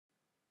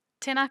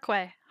Tēnā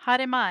koe,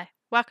 haere mai.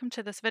 Welcome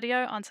to this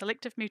video on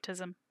selective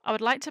mutism. I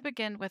would like to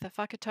begin with a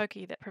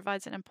whakatauki that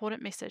provides an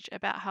important message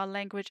about how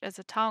language is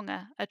a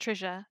taonga, a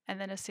treasure,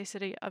 and the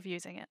necessity of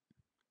using it.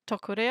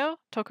 Toku reo,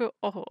 toku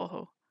oho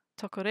oho.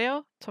 Toku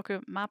reo, toku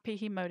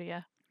mapihi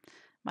mauria.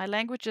 My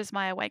language is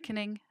my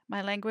awakening.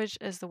 My language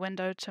is the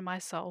window to my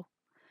soul.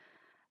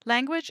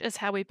 Language is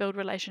how we build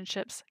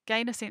relationships,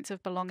 gain a sense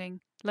of belonging,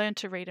 learn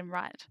to read and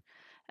write.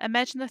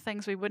 Imagine the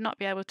things we would not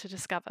be able to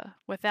discover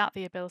without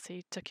the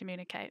ability to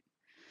communicate.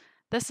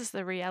 This is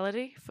the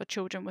reality for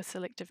children with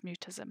selective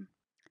mutism.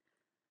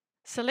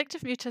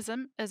 Selective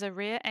mutism is a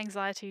rare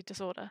anxiety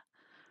disorder.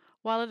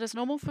 While it is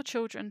normal for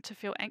children to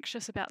feel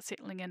anxious about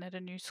settling in at a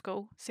new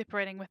school,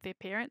 separating with their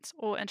parents,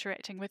 or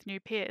interacting with new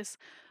peers,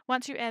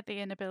 once you add the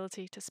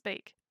inability to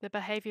speak, the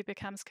behaviour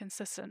becomes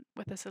consistent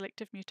with a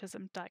selective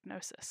mutism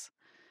diagnosis.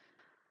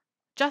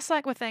 Just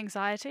like with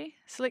anxiety,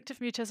 selective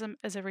mutism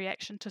is a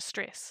reaction to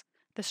stress,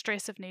 the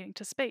stress of needing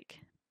to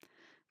speak.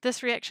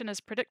 This reaction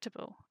is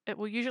predictable. It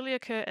will usually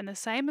occur in the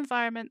same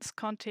environments,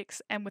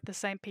 contexts, and with the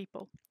same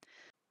people.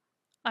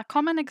 A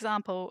common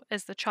example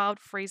is the child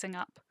freezing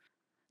up.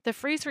 The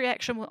freeze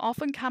reaction will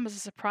often come as a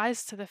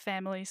surprise to the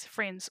families,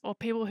 friends, or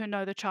people who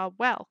know the child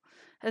well,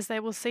 as they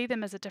will see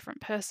them as a different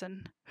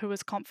person who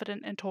is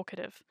confident and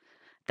talkative.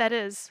 That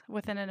is,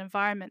 within an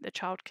environment the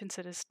child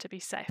considers to be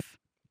safe.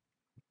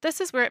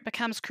 This is where it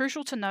becomes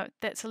crucial to note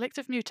that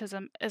selective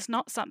mutism is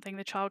not something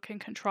the child can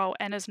control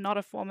and is not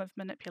a form of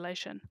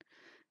manipulation.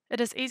 It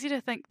is easy to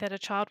think that a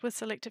child with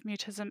selective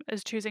mutism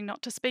is choosing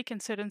not to speak in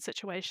certain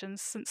situations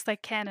since they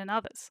can in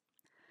others.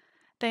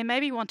 They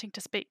may be wanting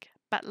to speak,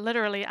 but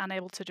literally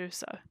unable to do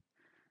so.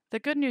 The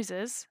good news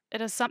is,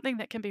 it is something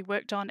that can be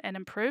worked on and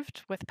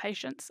improved with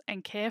patience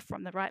and care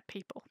from the right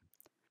people.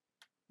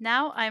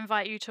 Now I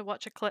invite you to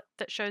watch a clip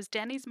that shows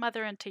Danny's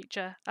mother and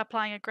teacher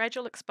applying a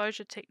gradual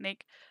exposure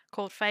technique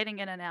called fading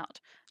in and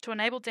out to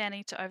enable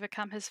Danny to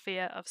overcome his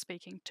fear of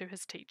speaking to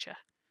his teacher.